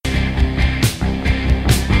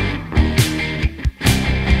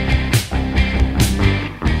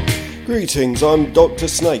Greetings, I'm Doktor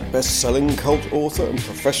Snake, best-selling cult author and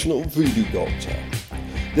professional voodoo doctor.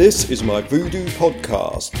 This is my Voodoo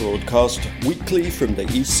podcast, broadcast weekly from the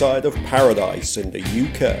east side of Paradise in the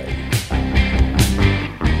UK.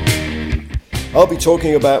 I'll be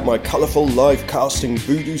talking about my colourful live casting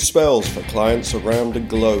voodoo spells for clients around the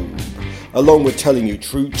globe, along with telling you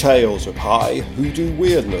true tales of high hoodoo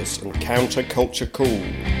weirdness and counterculture cool.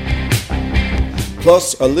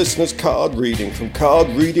 Plus a listener's card reading from card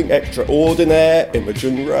reading extraordinaire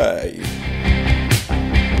Imogen Ray.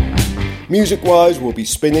 Music-wise, we'll be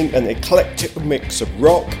spinning an eclectic mix of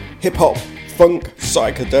rock, hip-hop, funk,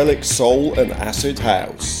 psychedelic, soul and acid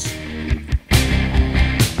house.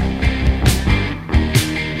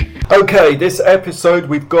 Okay, this episode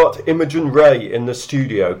we've got Imogen Ray in the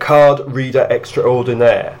studio, card reader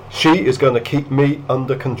extraordinaire. She is going to keep me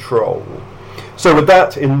under control. So with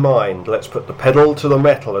that in mind, let's put the pedal to the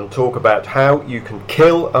metal and talk about how you can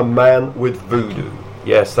kill a man with voodoo.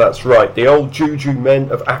 Yes, that's right, the old juju men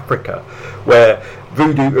of Africa, where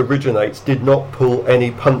voodoo originates, did not pull any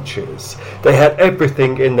punches. They had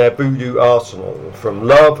everything in their voodoo arsenal, from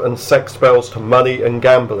love and sex spells to money and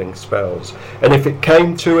gambling spells. And if it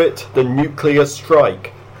came to it, the nuclear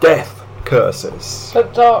strike, death curses.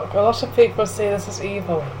 But Doc, a lot of people see this as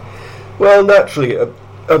evil. Well, naturally,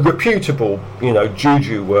 a reputable,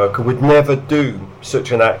 juju worker would never do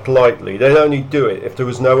such an act lightly. They'd only do it if there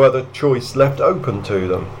was no other choice left open to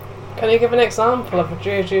them. Can you give an example of a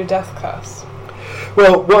juju death curse?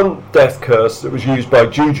 Well, one death curse that was used by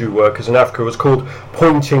juju workers in Africa was called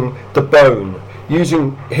pointing the bone.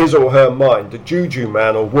 Using his or her mind, the juju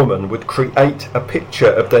man or woman would create a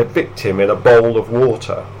picture of their victim in a bowl of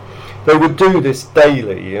water. They would do this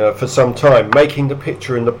daily for some time, making the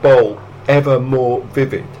picture in the bowl ever more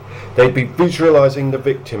vivid. They'd be visualizing the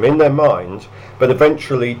victim in their mind, but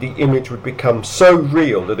eventually the image would become so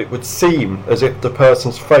real that it would seem as if the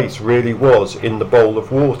person's face really was in the bowl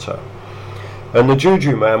of water. And the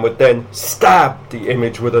juju man would then stab the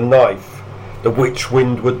image with a knife. The witch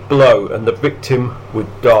wind would blow and the victim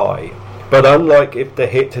would die. But unlike if the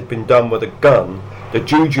hit had been done with a gun, the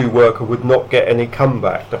juju worker would not get any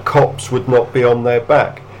comeback. The cops would not be on their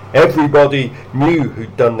back. Everybody knew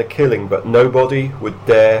who'd done the killing, but nobody would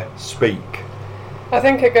dare speak. I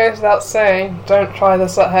think it goes without saying, don't try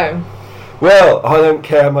this at home. Well, I don't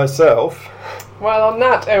care myself. Well, on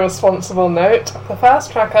that irresponsible note, the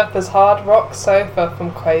first track up is Hard Rock Sofa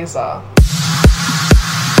from Quasar.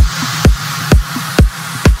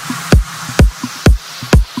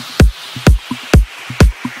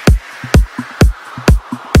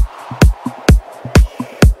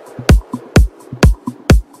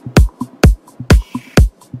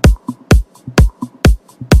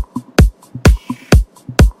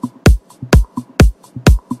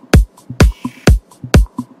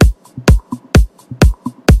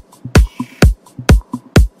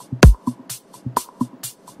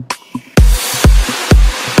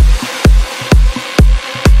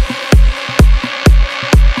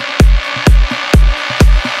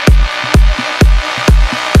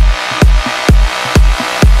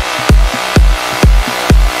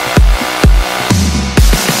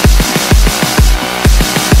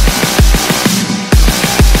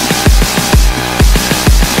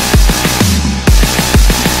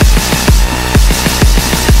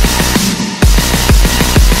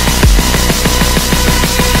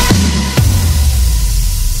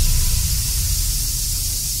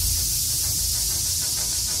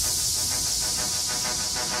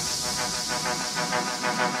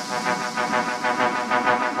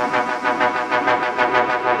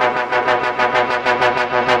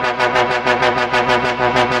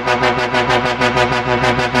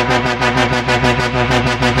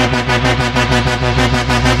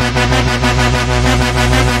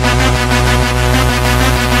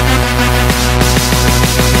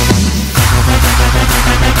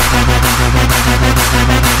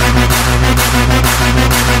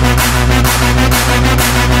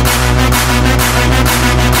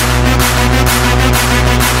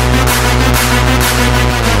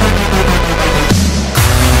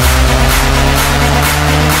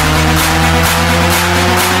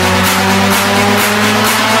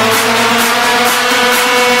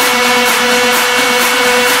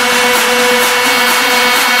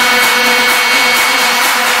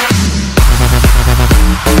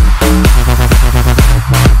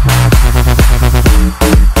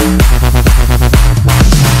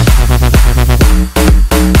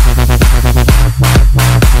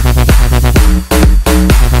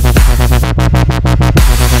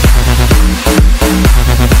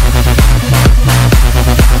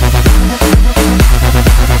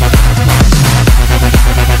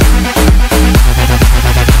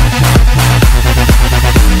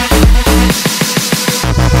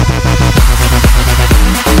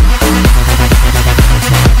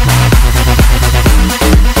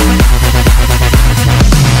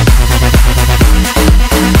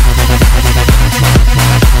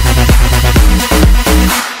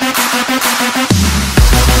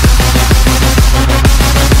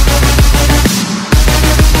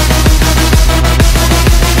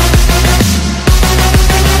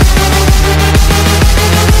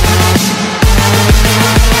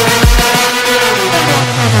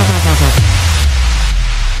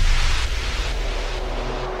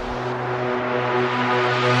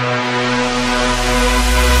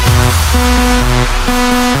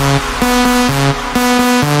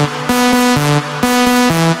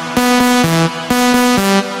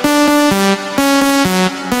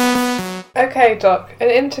 Okay, Doc,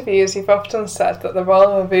 in interviews you've often said that the role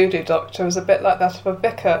of a voodoo doctor is a bit like that of a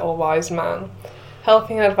vicar or wise man,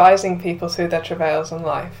 helping and advising people through their travails in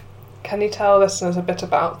life. Can you tell listeners a bit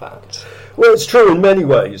about that? Well, it's true in many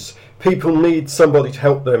ways. People need somebody to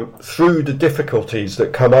help them through the difficulties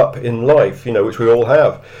that come up in life, which we all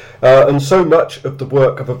have. And so much of the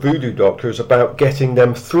work of a voodoo doctor is about getting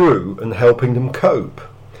them through and helping them cope.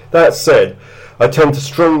 That said, I tend to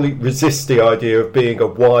strongly resist the idea of being a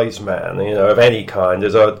wise man, of any kind,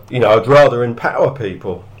 as I'd rather empower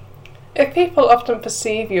people. If people often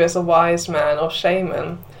perceive you as a wise man or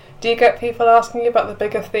shaman, do you get people asking you about the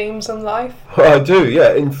bigger themes in life? Well, I do,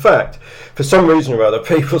 yeah. In fact, for some reason or other,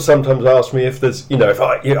 people sometimes ask me if there's, if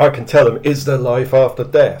I can tell them, is there life after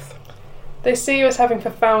death? They see you as having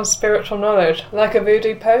profound spiritual knowledge, like a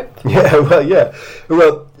voodoo pope? Yeah.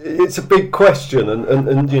 Well, it's a big question,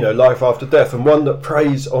 and life after death, and one that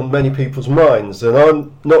preys on many people's minds, and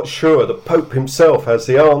I'm not sure the Pope himself has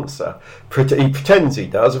the answer. He pretends he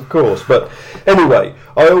does, of course, but anyway,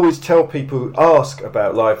 I always tell people who ask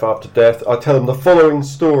about life after death, I tell them the following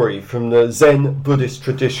story from the Zen Buddhist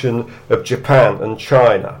tradition of Japan and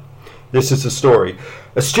China. This is the story.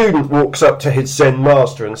 A student walks up to his Zen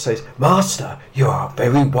master and says, "Master, you are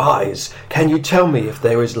very wise. Can you tell me if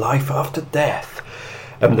there is life after death?"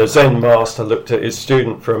 And the Zen master looked at his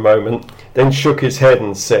student for a moment, then shook his head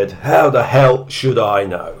and said, "How the hell should I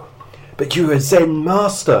know?" "But you're a Zen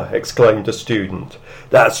master," exclaimed the student.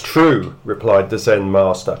 "That's true," replied the Zen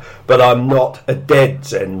master, "but I'm not a dead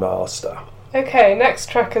Zen master." Okay, next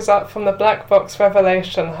track is up from the Black Box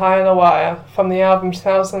Revelation, High on a Wire, from the album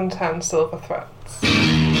 2010, Silver Threats.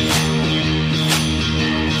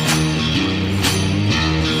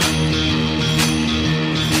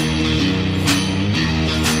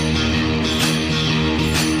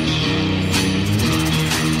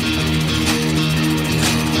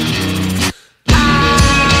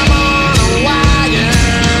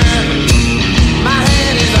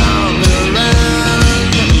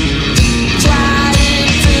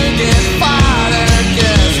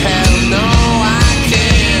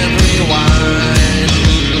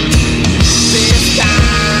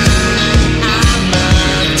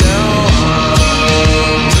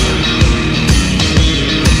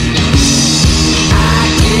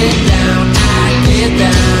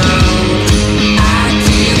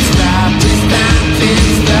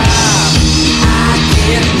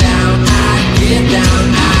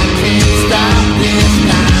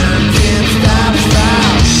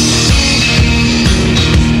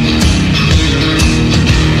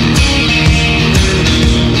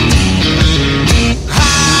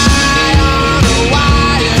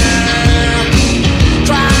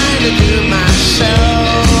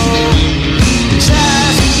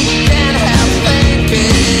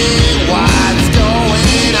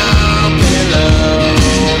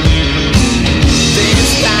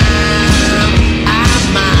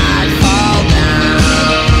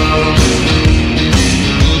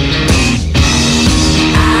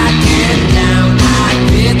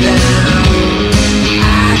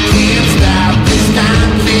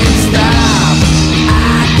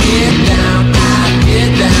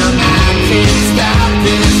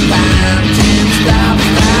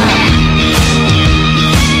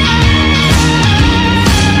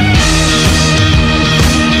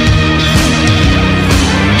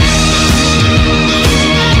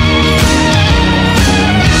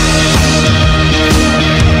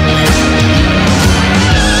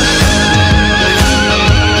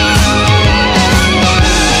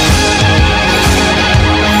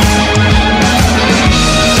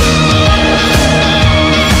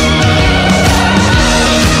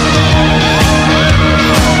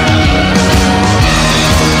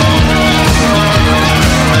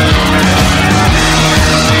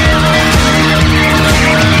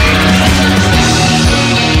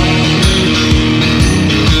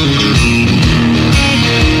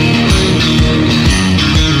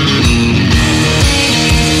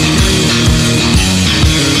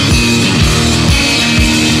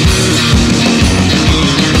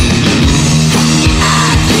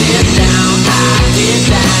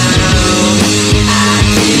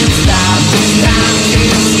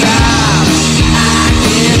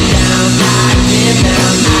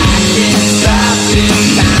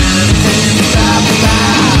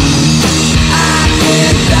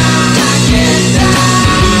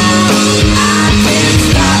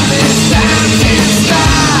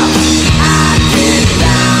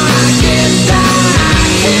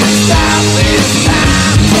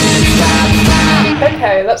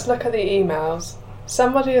 Let's look at the emails.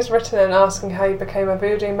 Somebody has written in asking how you became a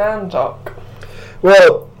voodoo man, Doc.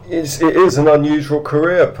 Well, it is an unusual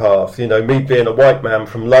career path, me being a white man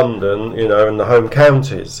from London, in the home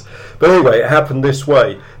counties. But anyway, it happened this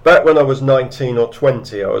way. Back when I was 19 or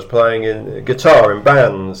 20, I was playing guitar in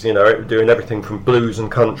bands, doing everything from blues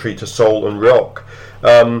and country to soul and rock.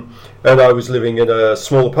 And I was living in a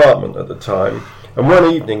small apartment at the time. And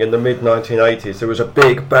one evening in the mid-1980s, there was a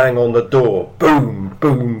big bang on the door. Boom,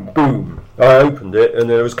 boom, boom. I opened it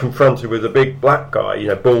and I was confronted with a big black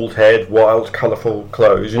guy, bald head, wild, colourful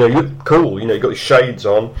clothes. You look cool, he got his shades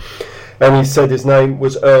on. And he said his name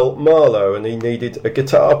was Earl Marlowe and he needed a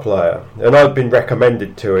guitar player. And I'd been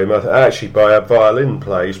recommended to him, actually by a violin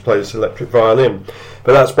player. He plays electric violin.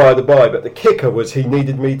 But that's by the by. But the kicker was he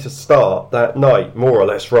needed me to start that night, more or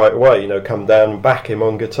less right away, come down and back him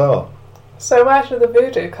on guitar. So where did the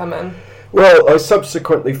voodoo come in? Well, I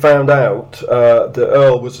subsequently found out that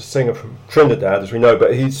Earl was a singer from Trinidad, as we know,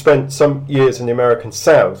 but he'd spent some years in the American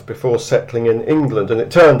South before settling in England, and it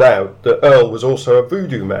turned out that Earl was also a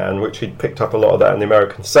voodoo man, which he'd picked up a lot of that in the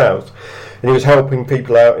American South, and he was helping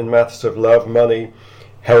people out in matters of love, money,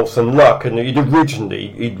 health and luck, and he'd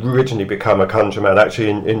originally become a conjure man, actually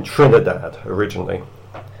in Trinidad originally.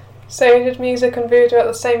 So you did music and voodoo at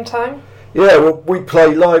the same time? Yeah, well, we'd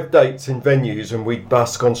play live dates in venues and we'd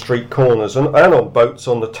busk on street corners and on boats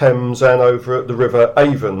on the Thames and over at the River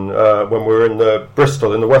Avon when we were in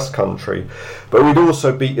Bristol in the West Country. But we'd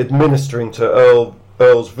also be administering to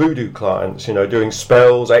Earl's voodoo clients, doing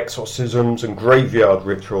spells, exorcisms and graveyard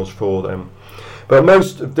rituals for them. But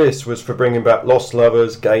most of this was for bringing back lost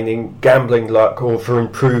lovers, gaining gambling luck or for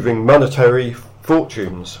improving monetary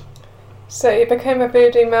fortunes. So you became a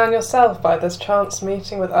voodoo man yourself by this chance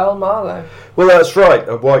meeting with Earl Marlowe? Well, that's right,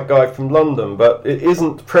 a white guy from London, but it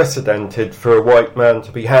isn't precedented for a white man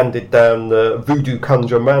to be handed down the voodoo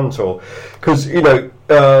conjure mantle. Because, there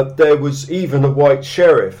was even a white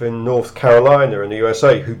sheriff in North Carolina in the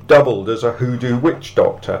USA who doubled as a hoodoo witch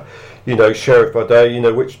doctor. Sheriff by day,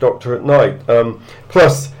 witch doctor at night.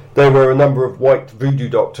 Plus, there were a number of white voodoo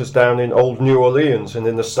doctors down in old New Orleans and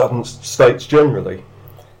in the southern states generally.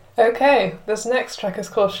 Okay, this next track is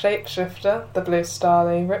called Shapeshifter, the Blue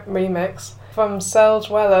Stahli remix, from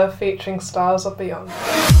Celldweller featuring Stars of Beyond.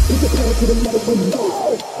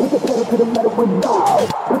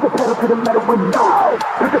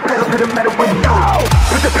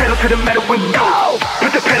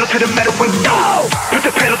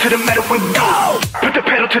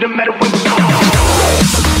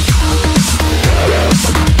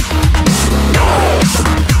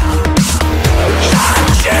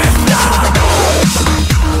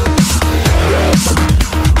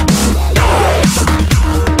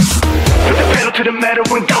 To the metal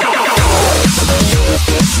and go.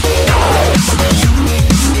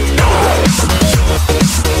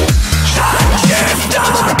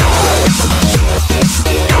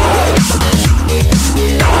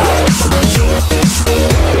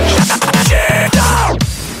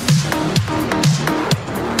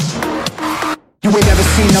 You ain't never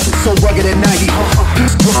seen nothing so rugged at 90.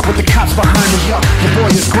 Peace book with the cops behind me. Your boy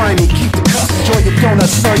is grimy. Keep the cups, enjoy your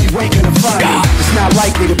donuts, sir. You ain't gonna find me. It's not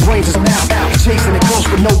likely the brains is now out. Chasing the ghost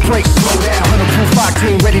with no brakes. Slow down. 100 proof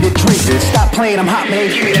octane ready to drink. Stop playing, I'm hot, man.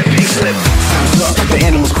 Give me that pink slip. Time's up. The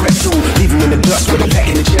animals crept through. Leave him in the dust with a pack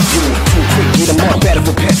in the jet fuel. Too quick, get him up, better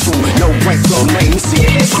for pet food. No brakes, slow lane. We see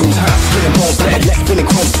your head cruise. Spinning balls, left spinning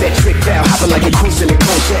chrome set. Tricked out, hopping like a cruise in the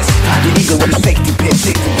contest. Pocket eagle with a safety pin.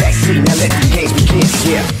 Take the back seat, now let the games begin.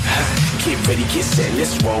 Yeah. Get ready, get set,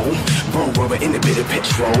 let's roll. Burn rubber in a bit of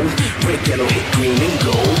petrol. Red, yellow, hit green and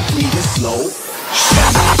gold. Breathe it slow. We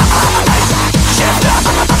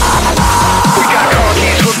got car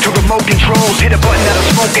keys hooked to remote controls. Hit a button that'll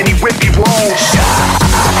smoke any whip you roll.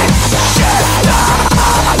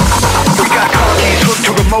 We got car keys hooked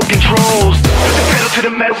to remote controls. Put the pedal to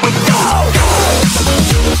the metal and go.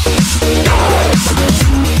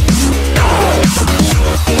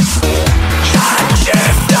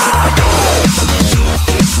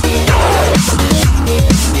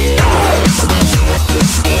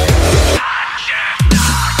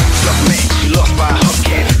 She lost by a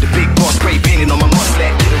hubcap. The big boss spray painted on my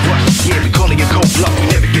mudflat. Get a rush, yeah, we calling it cold bluff. We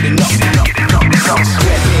never get enough.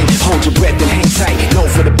 Strap in, hold your breath and hang tight. Known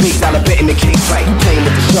for the big dollar bet in the cake fight. You playing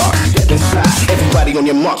with the sharks, step inside. Everybody on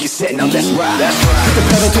your mark, you set, now let's ride. Put the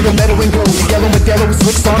pedal to the metal and go. The yellow Modelo with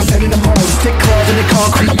slicks on, setting them home. Stick claws in the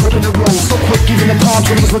concrete, gripping the road. So quick, even the palm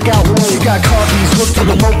trees look out low. You got car keys hooked to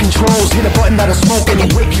remote controls. Hit a button that'll smoke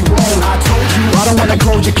any whip you roll. I told you, I don't wanna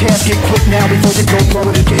close your casket. Quick now before you go blow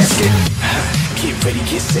in the gasket. Get ready,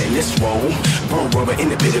 get set, let's roll. Burn rubber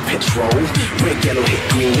in a bit of petrol. Red, yellow, hit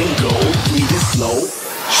green and gold. Breathe it slow.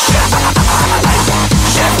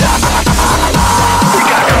 We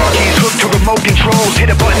got keys hooked to remote controls. Hit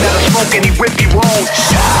a button that'll smoke any whip you won't.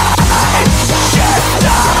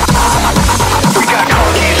 We got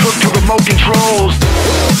car keys hooked to remote controls.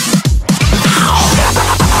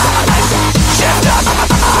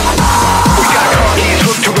 We got car keys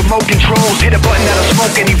hooked to remote controls. Hit a button that'll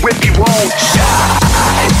smoke any whip you won't.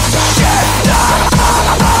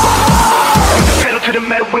 Put the pedal to the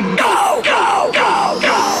metal and go, go, go,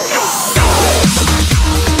 go, go.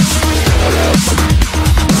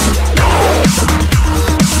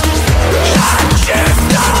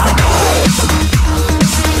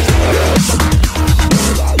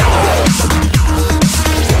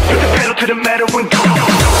 Put the pedal to the metal and go.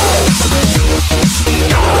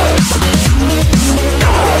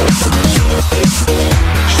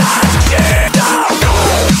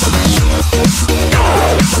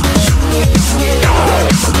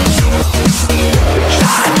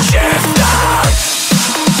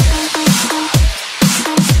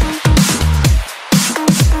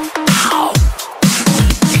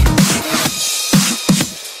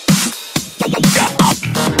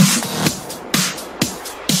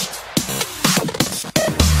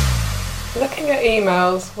 Looking at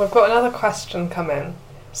emails, we've got another question come in.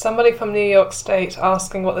 Somebody from New York State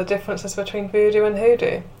asking what the difference is between voodoo and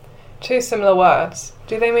hoodoo. Two similar words.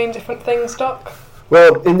 Do they mean different things, Doc?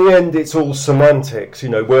 Well, in the end, it's all semantics,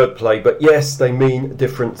 wordplay, but yes, they mean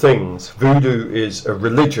different things. Voodoo is a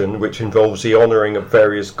religion which involves the honouring of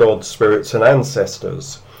various gods, spirits and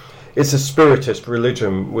ancestors. It's a spiritist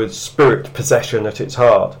religion with spirit possession at its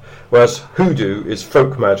heart, whereas hoodoo is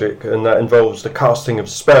folk magic, and that involves the casting of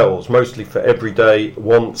spells, mostly for everyday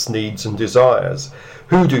wants, needs and desires.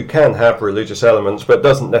 Hoodoo can have religious elements, but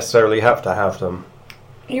doesn't necessarily have to have them.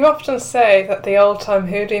 You often say that the old-time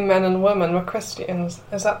hoodoo men and women were Christians.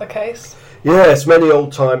 Is that the case? Yes, many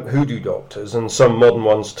old-time hoodoo doctors, and some modern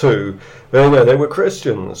ones too, they were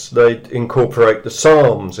Christians. They'd incorporate the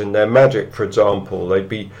Psalms in their magic, for example. They'd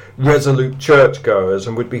be resolute churchgoers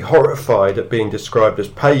and would be horrified at being described as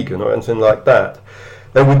pagan or anything like that.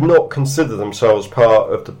 They would not consider themselves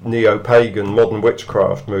part of the neo-pagan modern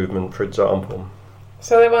witchcraft movement, for example.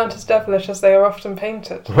 So they weren't as devilish as they are often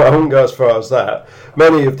painted? Well, I wouldn't go as far as that.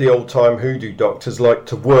 Many of the old-time hoodoo doctors liked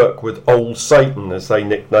to work with Old Satan, as they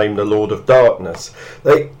nicknamed the Lord of Darkness.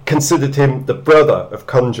 They considered him the brother of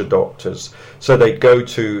conjure doctors, so they'd go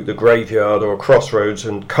to the graveyard or crossroads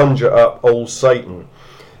and conjure up Old Satan.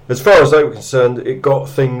 As far as they were concerned, it got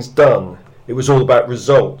things done. It was all about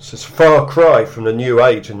results. It's a far cry from the New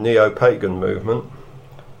Age and neo-pagan movement.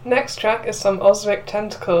 Next track is some Ozric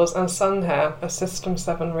Tentacles and Sunhair, a System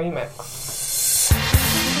 7 remix.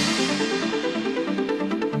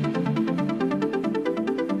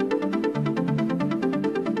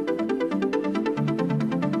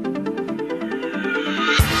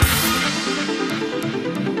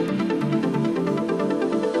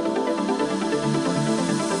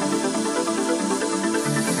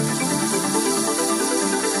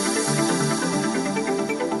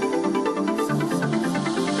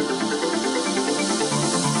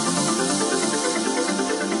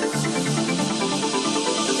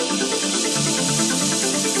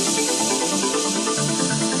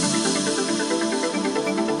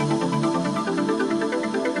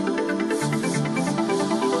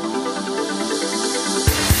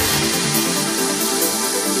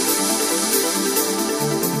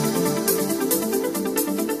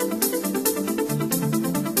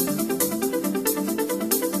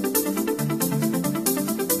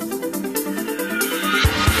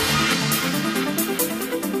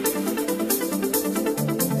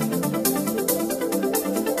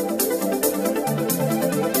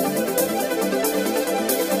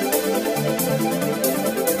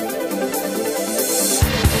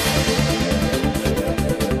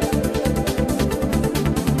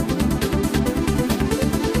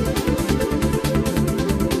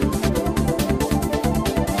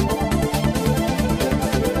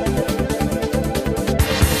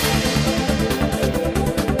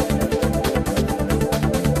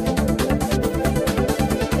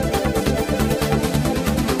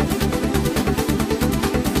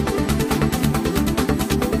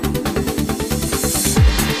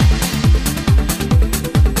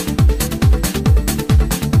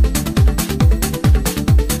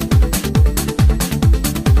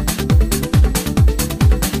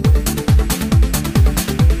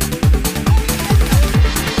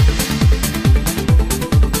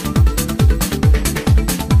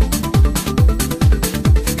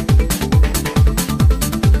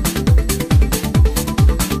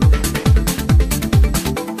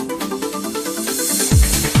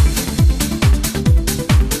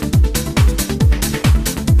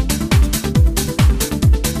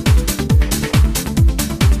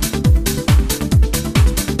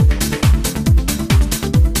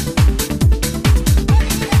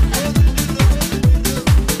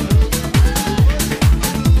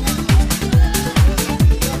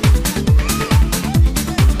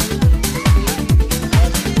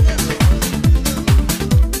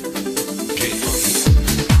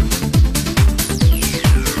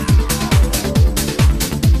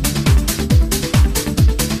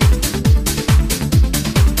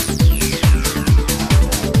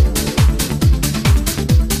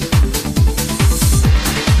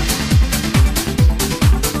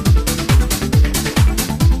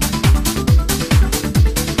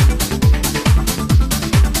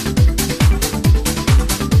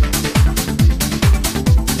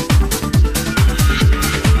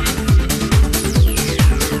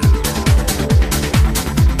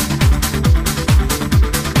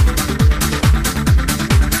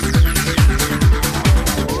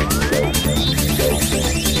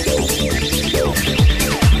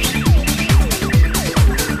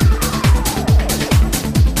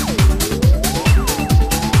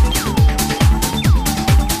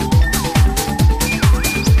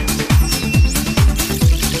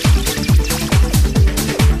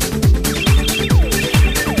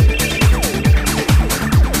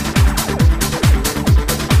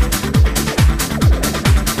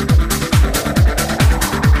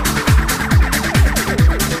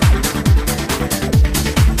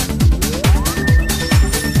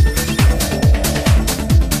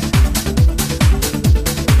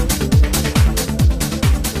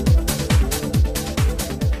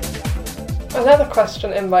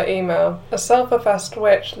 question in by email. A self-professed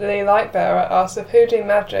witch, Lily Lightbearer, asks if hoodoo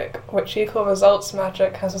magic, which you call results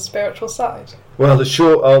magic, has a spiritual side. Well, the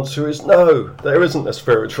short answer is no, there isn't a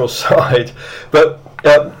spiritual side. But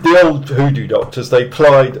the old hoodoo doctors, they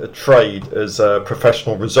plied a trade as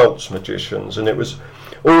professional results magicians, and it was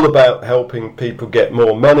all about helping people get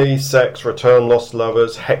more money, sex, return lost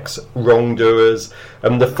lovers, hex wrongdoers,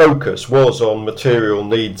 and the focus was on material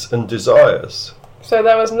needs and desires. So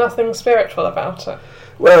there was nothing spiritual about it?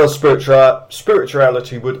 Well,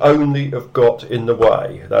 spirituality would only have got in the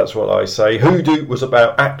way, that's what I say. Hoodoo was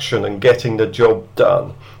about action and getting the job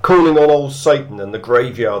done. Calling on old Satan and the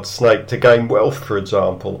graveyard snake to gain wealth, for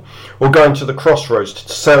example, or going to the crossroads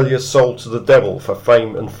to sell your soul to the devil for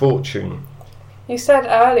fame and fortune. You said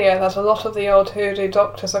earlier that a lot of the old hoodoo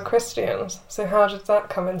doctors are Christians, so how did that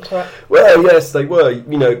come into it? Well, yes, they were,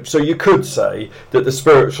 so you could say that the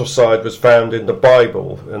spiritual side was found in the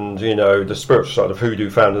Bible, and, the spiritual side of hoodoo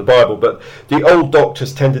found in the Bible, but the old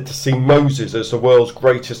doctors tended to see Moses as the world's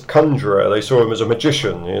greatest conjurer. They saw him as a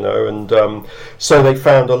magician, and so they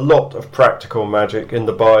found a lot of practical magic in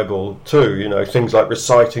the Bible too. Things like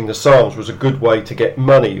reciting the Psalms was a good way to get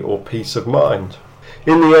money or peace of mind.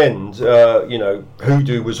 In the end,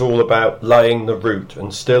 hoodoo was all about laying the root,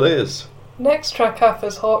 and still is. Next track up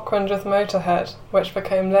is Hawkwind with Motorhead, which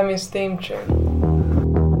became Lemmy's theme tune.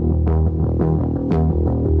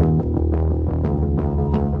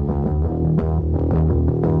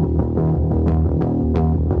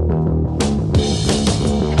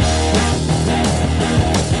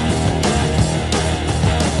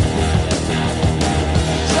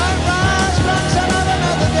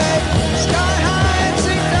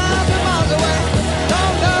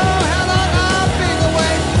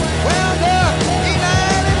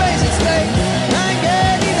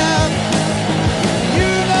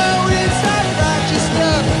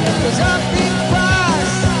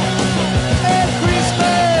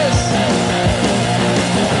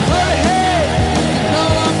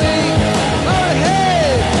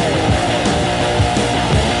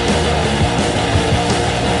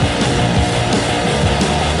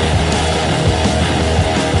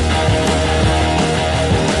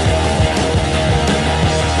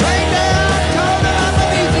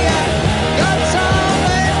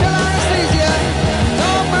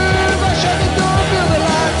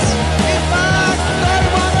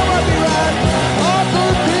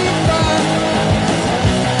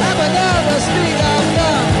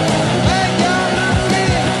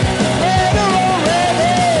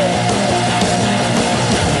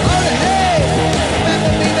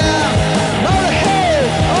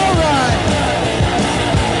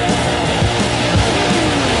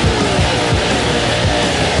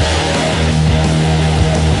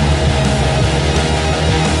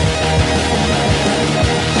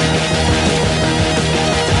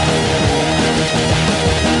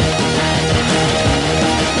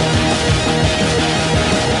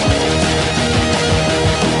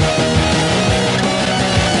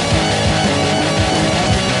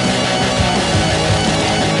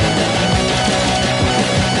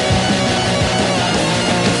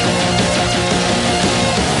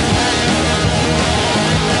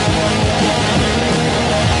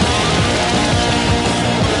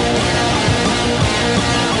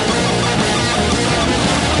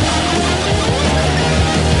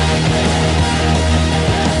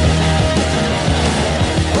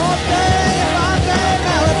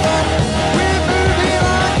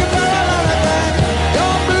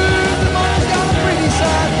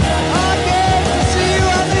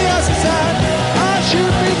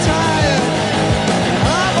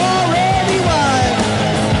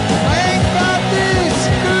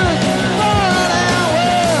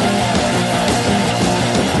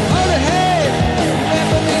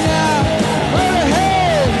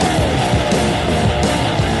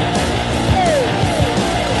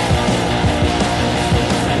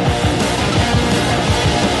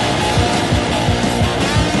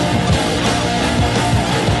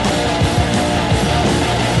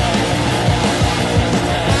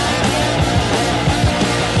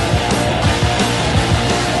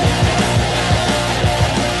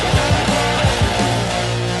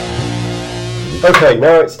 Okay,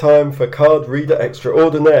 now it's time for card reader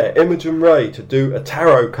extraordinaire, Imogen Ray, to do a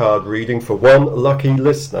tarot card reading for one lucky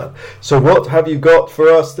listener. So what have you got for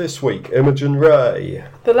us this week, Imogen Ray?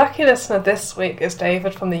 The lucky listener this week is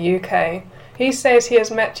David from the UK. He says he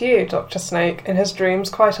has met you, Dr. Snake, in his dreams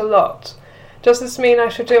quite a lot. Does this mean I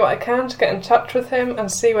should do what I can to get in touch with him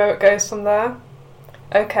and see where it goes from there?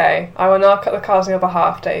 Okay, I will now cut the cards on your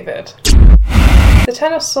behalf, David. The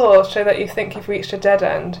Ten of Swords show that you think you've reached a dead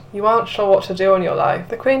end. You aren't sure what to do in your life.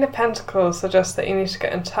 The Queen of Pentacles suggests that you need to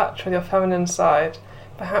get in touch with your feminine side,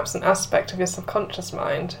 perhaps an aspect of your subconscious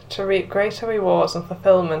mind, to reap greater rewards and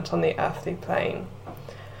fulfillment on the earthly plane.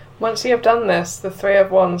 Once you have done this, the Three of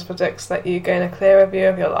Wands predicts that you gain a clearer view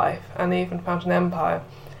of your life and even found an empire,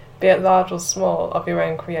 be it large or small, of your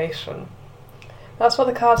own creation. That's what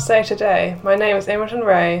the cards say today. My name is Imogen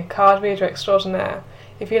Ray, card reader extraordinaire.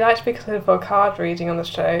 If you'd like to be considered for a card reading on the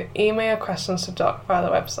show, email your questions to Doc via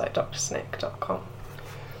the website drsnake.com.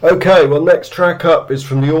 Okay, well, next track up is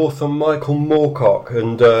from the author Michael Moorcock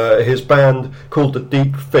and his band called The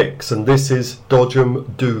Deep Fix, and this is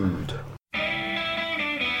Dodgem Dude.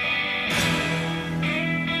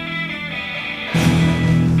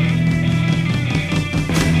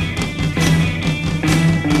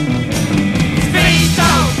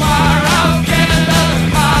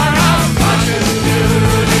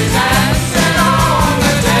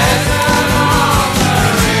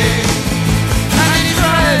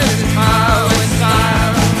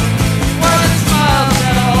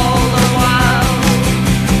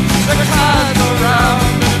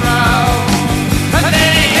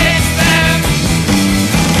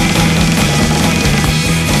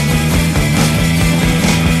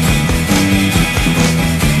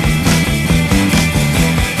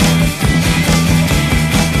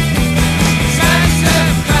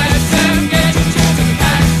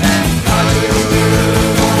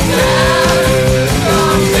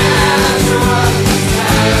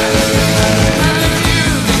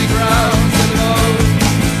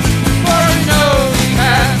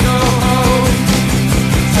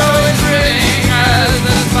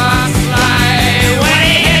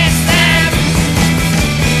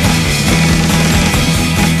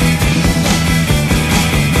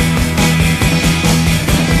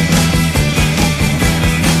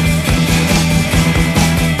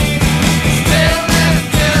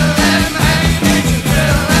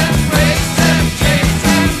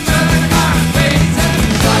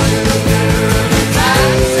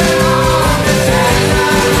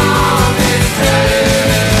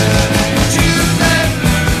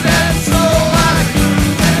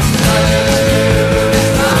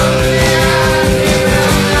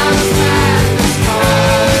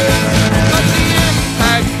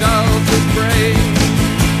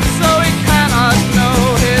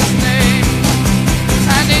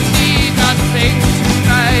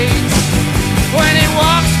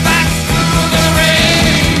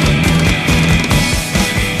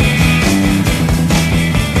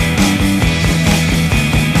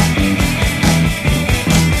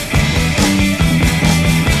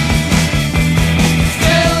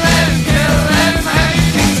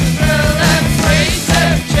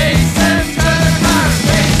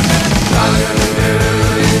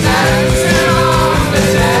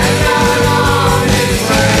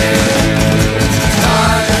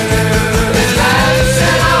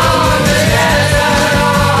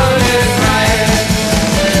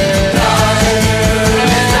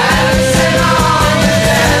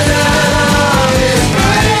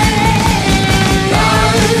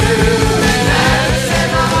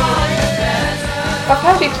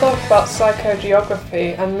 About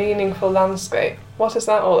psychogeography and meaningful landscape. What is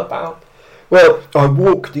that all about? Well, I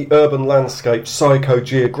walk the urban landscape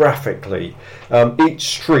psychogeographically. Each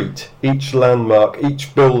street, each landmark,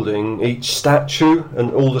 each building, each statue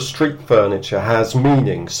and all the street furniture has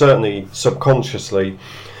meaning, certainly subconsciously.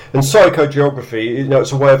 And psychogeography,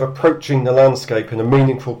 it's a way of approaching the landscape in a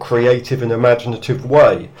meaningful, creative and imaginative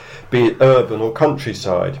way, be it urban or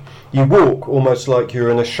countryside. You walk almost like you're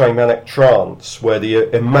in a shamanic trance where the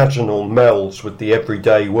imaginal melds with the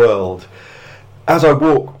everyday world. As I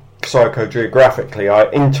walk psychogeographically,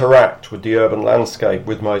 I interact with the urban landscape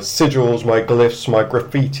with my sigils, my glyphs, my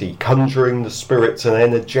graffiti, conjuring the spirits and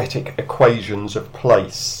energetic equations of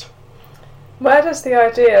place. Where does the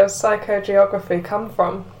idea of psychogeography come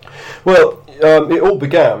from? Well, it all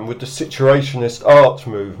began with the situationist art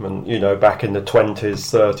movement, back in the 20s,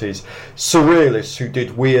 30s. Surrealists who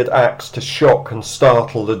did weird acts to shock and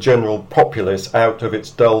startle the general populace out of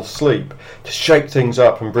its dull sleep, to shake things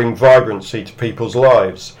up and bring vibrancy to people's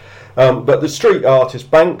lives. But the street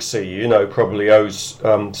artist Banksy, probably owes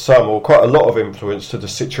some or quite a lot of influence to the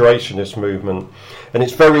situationist movement. And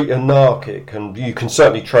it's very anarchic, and you can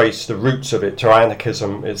certainly trace the roots of it to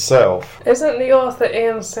anarchism itself. Isn't the author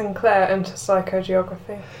Ian Sinclair into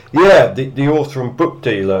psychogeography? Yeah, the author and book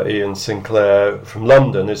dealer Ian Sinclair from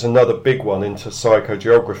London is another big one into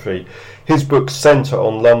psychogeography. His books centre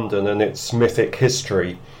on London and its mythic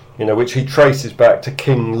history, which he traces back to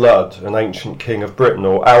King Lud, an ancient king of Britain,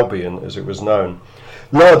 or Albion as it was known.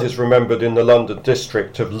 Ludd is remembered in the London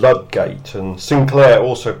district of Ludgate, and Sinclair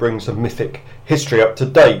also brings the mythic history up to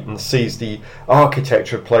date and sees the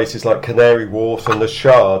architecture of places like Canary Wharf and the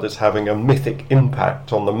Shard as having a mythic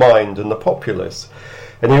impact on the mind and the populace.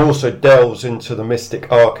 And he also delves into the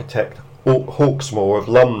mystic architect Hawksmoor of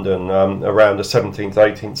London around the 17th,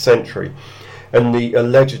 18th century, and the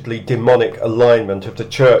allegedly demonic alignment of the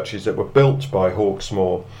churches that were built by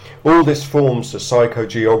Hawksmoor. All this forms the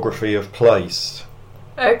psychogeography of place.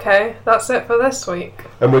 Okay, that's it for this week.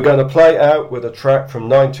 And we're going to play out with a track from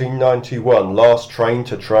 1991, Last Train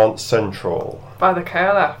to Trancentral. By the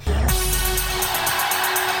KLF. This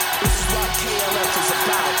is what KLF is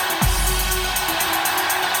about.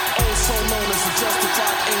 Also known as the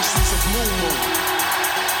justified ancients of Moon,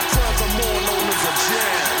 furthermore known as the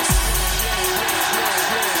jams.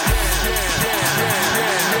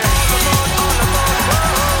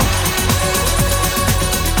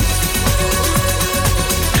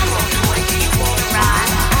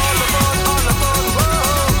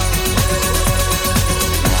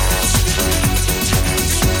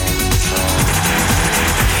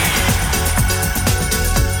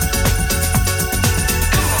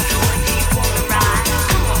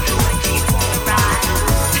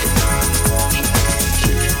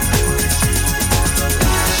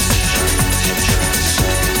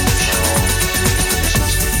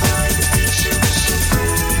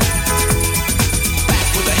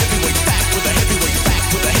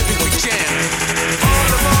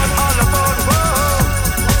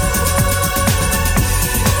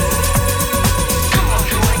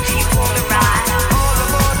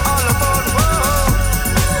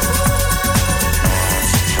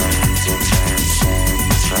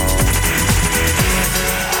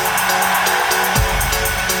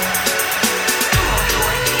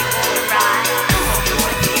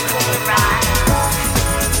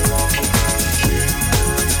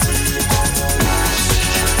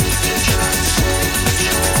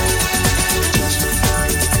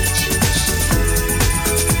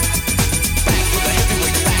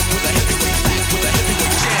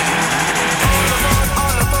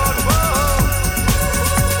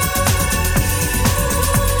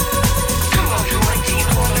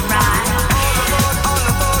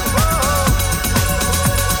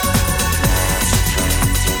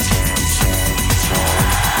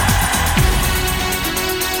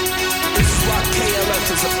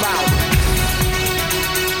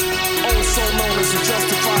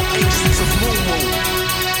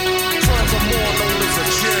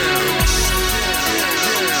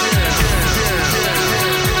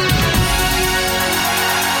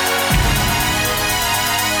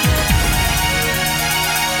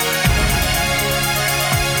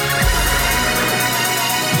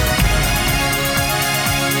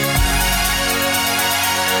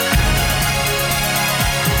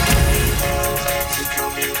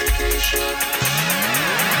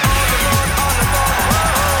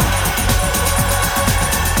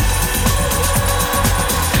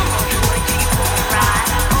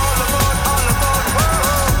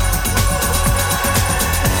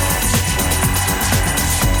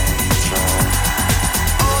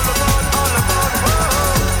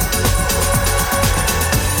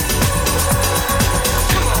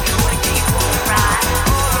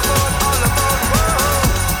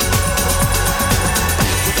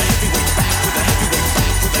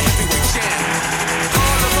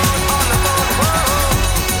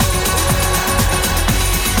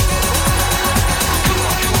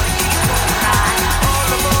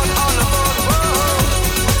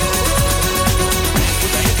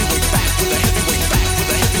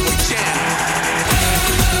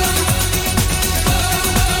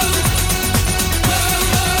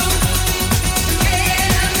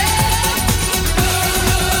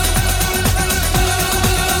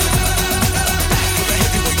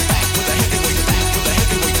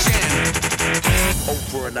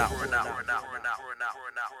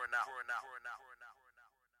 We're now.